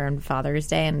on Mother and Father's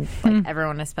Day, and like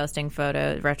everyone is posting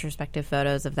retrospective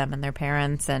photos of them and their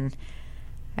parents. And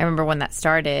I remember when that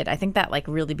started, I think that like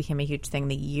really became a huge thing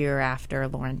the year after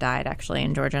Lauren died, actually.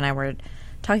 And Georgia and I were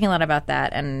talking a lot about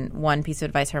that. And one piece of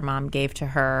advice her mom gave to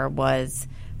her was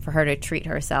for her to treat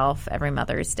herself every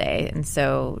Mother's Day. And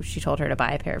so she told her to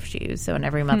buy a pair of shoes. So on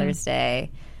every Mother's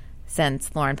Day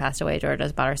since Lauren passed away,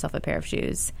 Georgia's bought herself a pair of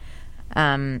shoes.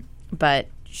 But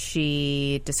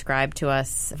she described to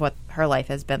us what her life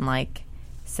has been like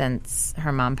since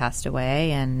her mom passed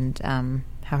away, and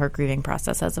how her grieving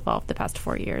process has evolved the past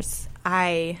 4 years.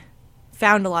 I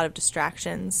found a lot of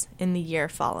distractions in the year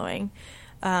following.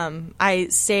 I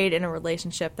stayed in a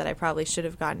relationship that I probably should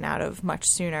have gotten out of much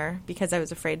sooner because I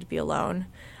was afraid to be alone.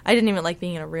 I didn't even like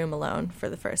being in a room alone for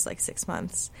the first 6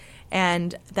 months.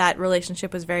 And that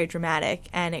relationship was very dramatic,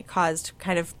 and it caused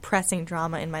kind of pressing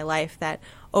drama in my life that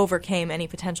overcame any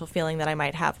potential feeling that I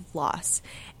might have of loss.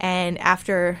 And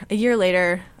after a year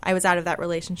later, I was out of that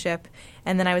relationship,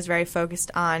 and then I was very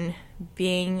focused on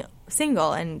being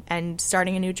single and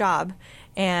starting a new job.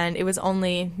 And it was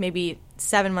only maybe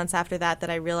 7 months after that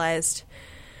I realized,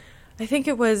 I think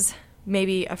it was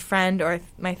maybe a friend or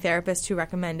my therapist who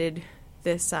recommended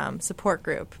this support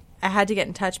group. I had to get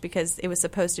in touch because it was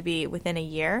supposed to be within a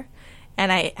year,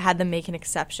 and I had them make an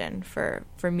exception for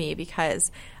me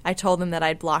because I told them that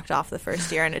I'd blocked off the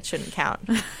first year and it shouldn't count.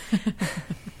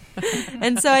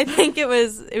 And so I think it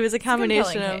was a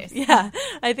combination of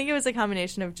I think it was a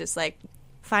combination of just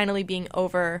finally being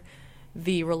over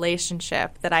the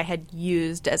relationship that I had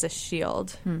used as a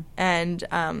shield. And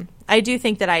I do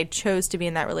think that I chose to be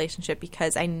in that relationship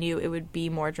because I knew it would be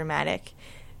more dramatic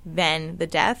than the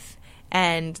death,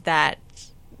 and that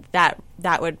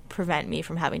would prevent me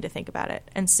from having to think about it.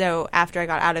 And so after I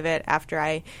got out of it, after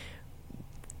I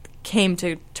came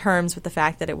to terms with the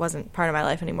fact that it wasn't part of my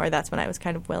life anymore, that's when I was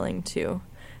kind of willing to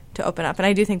open up. And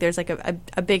I do think there's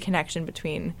a big connection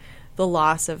between the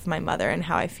loss of my mother and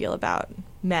how I feel about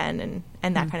men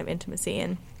and that kind of intimacy.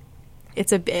 And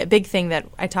it's a big thing that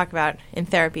I talk about in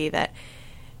therapy, that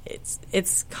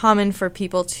it's common for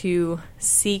people to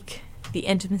seek the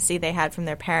intimacy they had from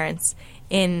their parents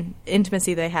in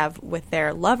intimacy they have with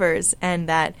their lovers, and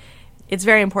that it's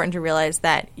very important to realize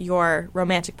that your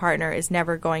romantic partner is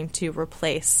never going to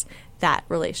replace that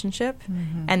relationship,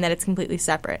 and that it's completely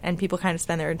separate. And people kind of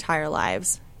spend their entire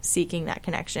lives seeking that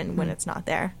connection when it's not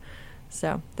there.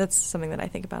 So that's something that I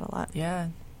think about a lot. Yeah.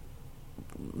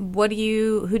 Who do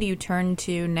you turn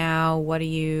to now? What do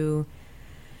you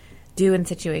do in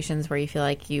situations where you feel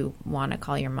like you want to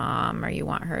call your mom or you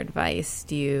want her advice?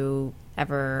 Do you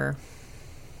ever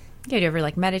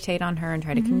meditate on her and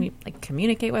try to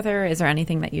communicate with her? Is there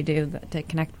anything that you do to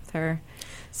connect with her?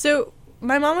 So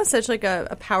my mom was such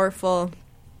a powerful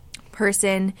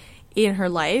person in her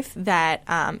life that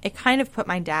it kind of put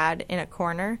my dad in a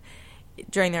corner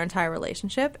during their entire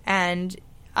relationship, and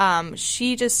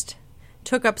she just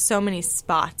took up so many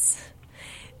spots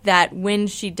that when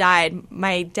she died,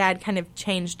 my dad kind of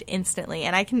changed instantly,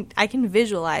 and I can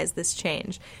visualize this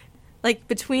change.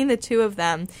 Between the two of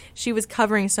them, she was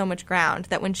covering so much ground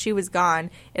that when she was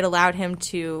gone, it allowed him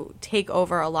to take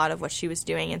over a lot of what she was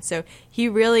doing. And so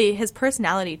his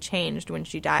personality changed when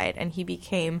she died, and he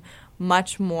became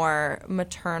much more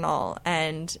maternal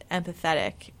and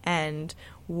empathetic and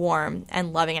warm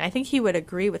and loving. And I think he would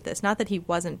agree with this. Not that he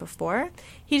wasn't before.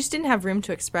 He just didn't have room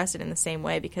to express it in the same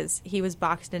way because he was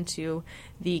boxed into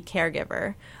the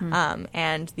caregiver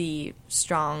and the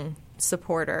strong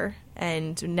supporter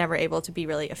and never able to be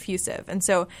really effusive. And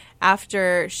so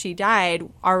after she died,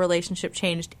 our relationship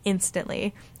changed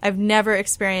instantly. I've never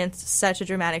experienced such a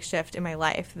dramatic shift in my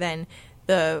life than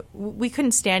we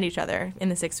couldn't stand each other in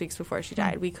the 6 weeks before she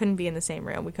died. We couldn't be in the same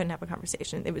room. We couldn't have a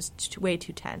conversation. It was way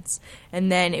too tense. And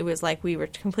then it was like we were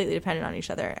completely dependent on each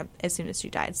other as soon as she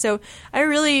died. So I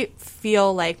really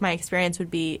feel like my experience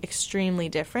would be extremely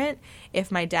different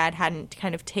if my dad hadn't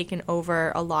kind of taken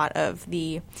over a lot of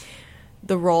the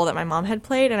role that my mom had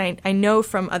played. And I know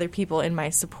from other people in my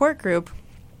support group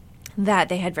that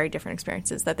they had very different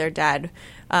experiences, that their dad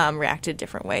reacted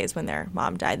different ways when their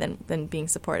mom died than being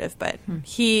supportive. But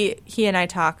he and I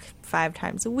talk 5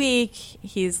 times a week.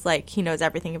 He's he knows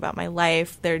everything about my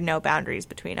life. There are no boundaries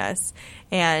between us,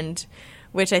 and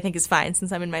which I think is fine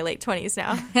since I'm in my late 20s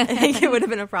now. I think it would have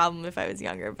been a problem if I was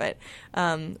younger, but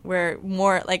we're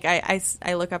more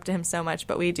I look up to him so much,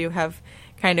 but we do have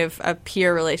kind of a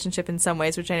peer relationship in some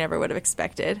ways, which I never would have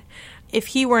expected. If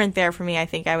he weren't there for me, I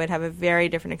think I would have a very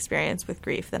different experience with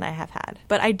grief than I have had.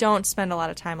 But I don't spend a lot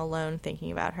of time alone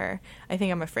thinking about her. I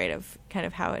think I'm afraid of kind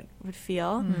of how it would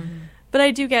feel. But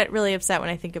I do get really upset when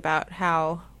I think about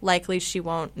how likely she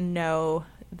won't know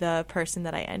the person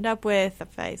that I end up with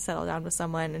if I settle down with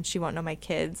someone, and she won't know my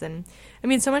kids. And I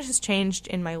mean, so much has changed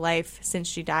in my life since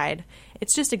she died.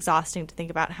 It's just exhausting to think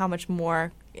about how much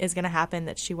more is going to happen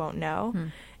that she won't know.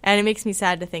 And it makes me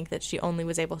sad to think that she only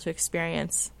was able to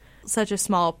experience such a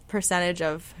small percentage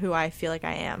of who I feel like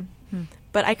I am.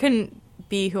 But I couldn't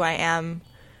be who I am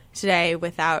today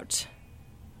without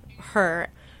her.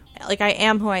 I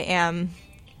am who I am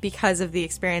because of the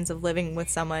experience of living with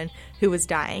someone who was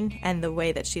dying and the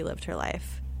way that she lived her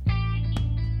life.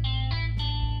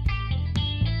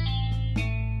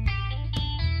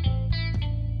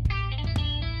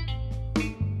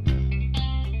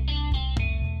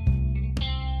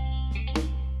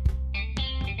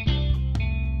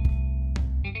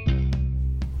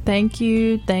 Thank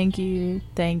you,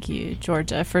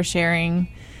 Georgia, for sharing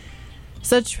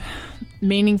such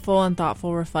meaningful and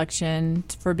thoughtful reflection,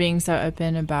 for being so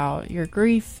open about your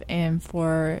grief, and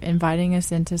for inviting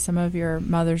us into some of your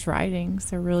mother's writings.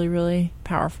 They're really, really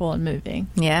powerful and moving.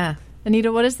 Yeah.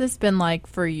 Anita, what has this been like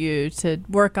for you to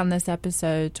work on this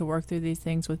episode, to work through these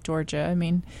things with Georgia? I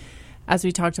mean, as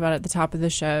we talked about at the top of the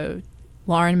show,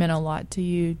 Lauren meant a lot to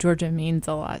you. Georgia means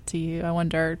a lot to you. I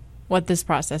wonder what this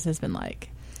process has been like.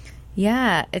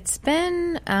 Yeah, it's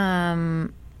been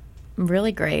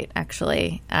really great,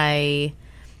 actually. I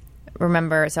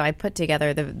remember, so I put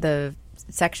together the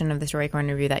section of the StoryCorner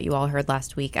review that you all heard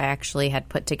last week. I actually had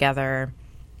put together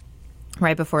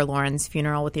right before Lauren's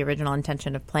funeral with the original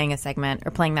intention of playing that segment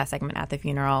at the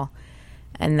funeral.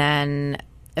 And then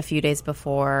a few days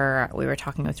before, we were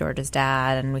talking with Georgia's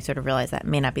dad, and we sort of realized that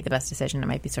may not be the best decision. It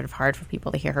might be sort of hard for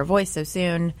people to hear her voice so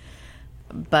soon.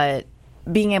 But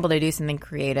being able to do something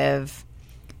creative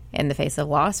in the face of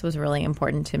loss was really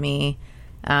important to me.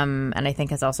 And I think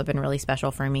has also been really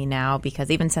special for me now,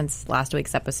 because even since last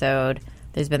week's episode,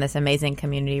 there's been this amazing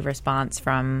community response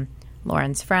from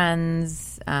Lauren's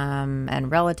friends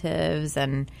and relatives,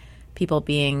 and people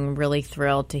being really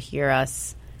thrilled to hear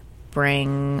us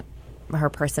bring her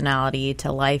personality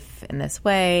to life in this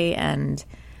way, and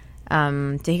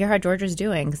to hear how Georgia's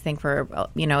doing. Because I think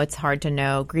it's hard to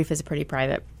know. Grief is a pretty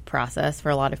private process for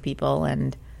a lot of people,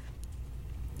 and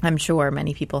I'm sure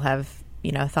many people have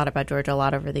thought about Georgia a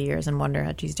lot over the years and wonder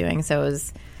how she's doing. So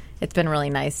it's been really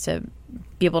nice to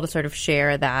be able to sort of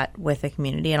share that with the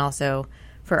community, and also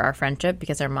for our friendship,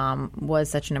 because our mom was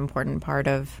such an important part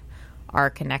of our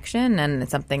connection, and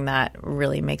it's something that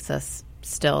really makes us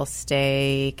still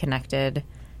stay connected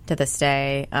to this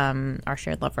day. Our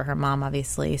shared love for her mom,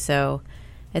 obviously. So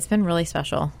it's been really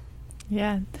special.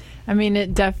 Yeah. I mean,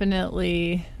 it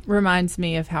definitely reminds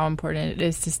me of how important it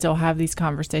is to still have these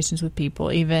conversations with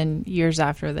people, even years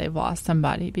after they've lost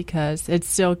somebody, because it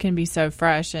still can be so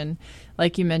fresh. And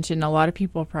like you mentioned, a lot of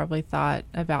people probably thought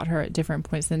about her at different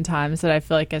points in time. So I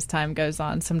feel like as time goes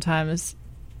on, sometimes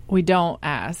we don't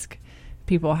ask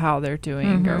people how they're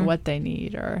doing or what they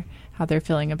need or how they're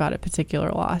feeling about a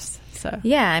particular loss. So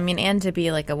yeah, I mean, and to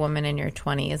be like a woman in your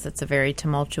 20s, it's a very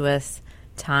tumultuous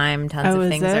time. Tons of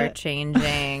things are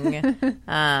changing.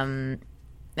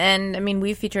 And I mean,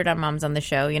 we've featured on Moms on the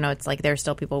show. It's like there's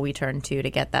still people we turn to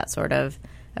get that sort of,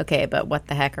 okay, but what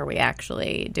the heck are we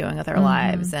actually doing with our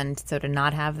lives? And so to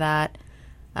not have that,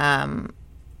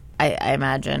 I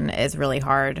imagine is really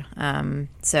hard.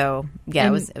 So yeah,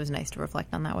 it was nice to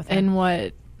reflect on that with her.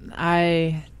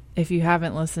 And if you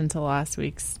haven't listened to last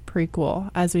week's prequel,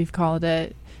 as we've called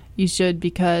it, you should,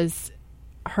 because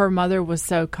her mother was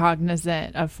so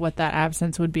cognizant of what that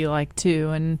absence would be like too.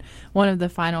 And one of the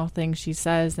final things she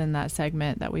says in that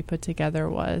segment that we put together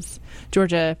was,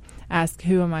 Georgia asked,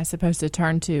 who am I supposed to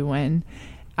turn to when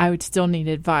I would still need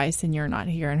advice and you're not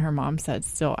here? And her mom said,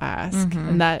 still ask.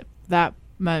 And that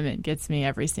moment gets me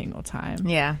every single time.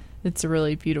 Yeah. It's a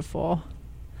really beautiful,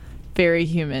 very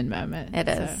human moment. It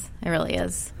is. It really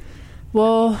is.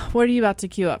 Well, what are you about to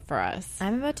queue up for us?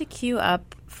 I'm about to queue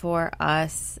up for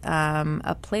us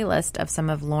a playlist of some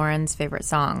of Lauren's favorite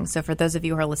songs. So for those of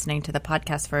you who are listening to the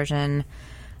podcast version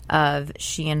of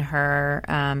She and Her,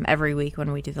 every week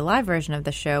when we do the live version of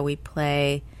the show, we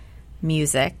play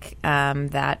music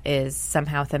that is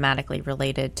somehow thematically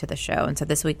related to the show. And so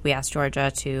this week we asked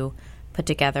Georgia to put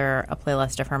together a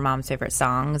playlist of her mom's favorite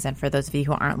songs. And for those of you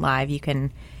who aren't live, you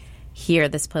can hear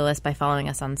this playlist by following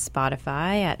us on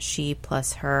Spotify at She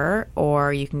Plus Her,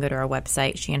 or you can go to our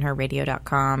website,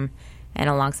 sheandherradio.com, and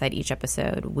alongside each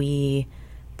episode, we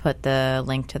put the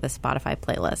link to the Spotify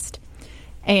playlist.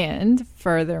 And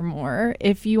furthermore,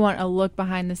 if you want a look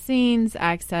behind the scenes,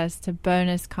 access to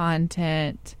bonus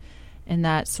content, and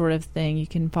that sort of thing, you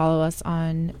can follow us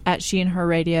at She and Her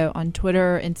Radio on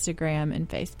Twitter, Instagram, and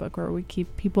Facebook, where we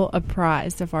keep people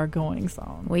apprised of our goings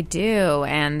on. We do,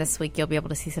 and this week you'll be able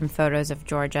to see some photos of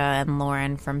Georgia and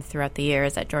Lauren from throughout the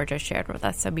years that Georgia shared with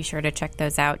us, so be sure to check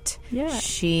those out. Yeah.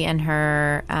 She and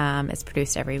Her is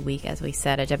produced every week, as we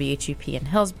said, at WHUP in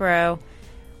Hillsborough.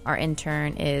 Our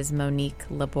intern is Monique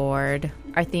Laborde.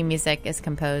 Our theme music is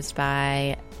composed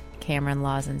by Cameron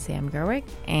Laws and Sam Gerwig,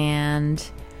 and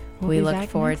we look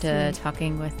forward to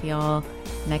talking with y'all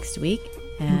next week.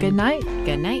 And good night.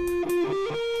 Good night.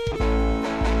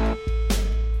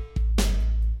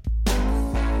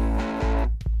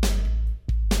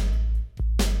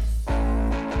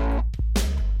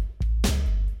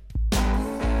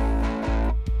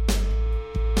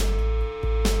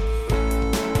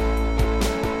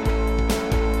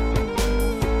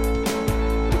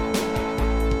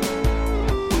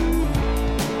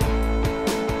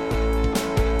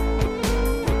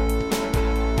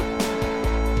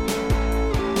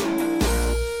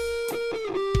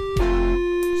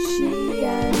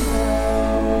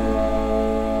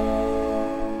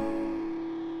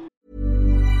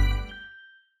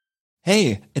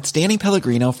 Hey, it's Danny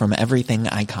Pellegrino from Everything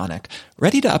Iconic.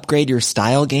 Ready to upgrade your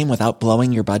style game without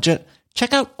blowing your budget?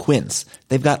 Check out Quince.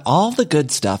 They've got all the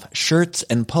good stuff, shirts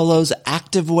and polos,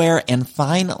 activewear, and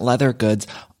fine leather goods,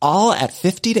 all at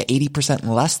 50 to 80%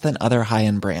 less than other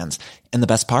high-end brands. And the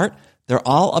best part? They're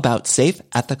all about safe,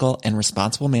 ethical, and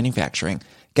responsible manufacturing.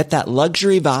 Get that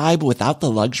luxury vibe without the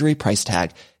luxury price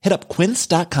tag. Hit up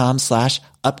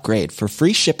quince.com/upgrade for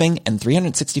free shipping and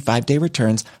 365-day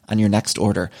returns on your next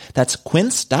order. That's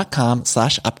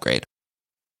quince.com/upgrade.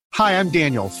 Hi, I'm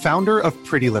Daniel, founder of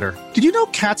Pretty Litter. Did you know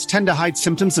cats tend to hide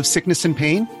symptoms of sickness and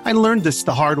pain? I learned this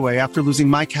the hard way after losing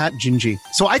my cat, Gingy.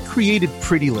 So I created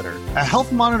Pretty Litter, a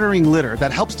health monitoring litter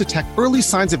that helps detect early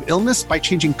signs of illness by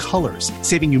changing colors,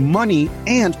 saving you money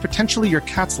and potentially your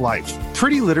cat's life.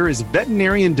 Pretty Litter is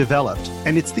veterinarian developed,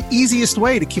 and it's the easiest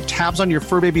way to keep tabs on your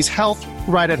fur baby's health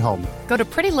right at home. Go to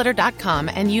prettylitter.com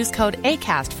and use code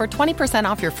ACAST for 20%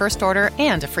 off your first order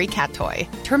and a free cat toy.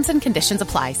 Terms and conditions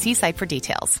apply. See site for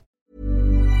details.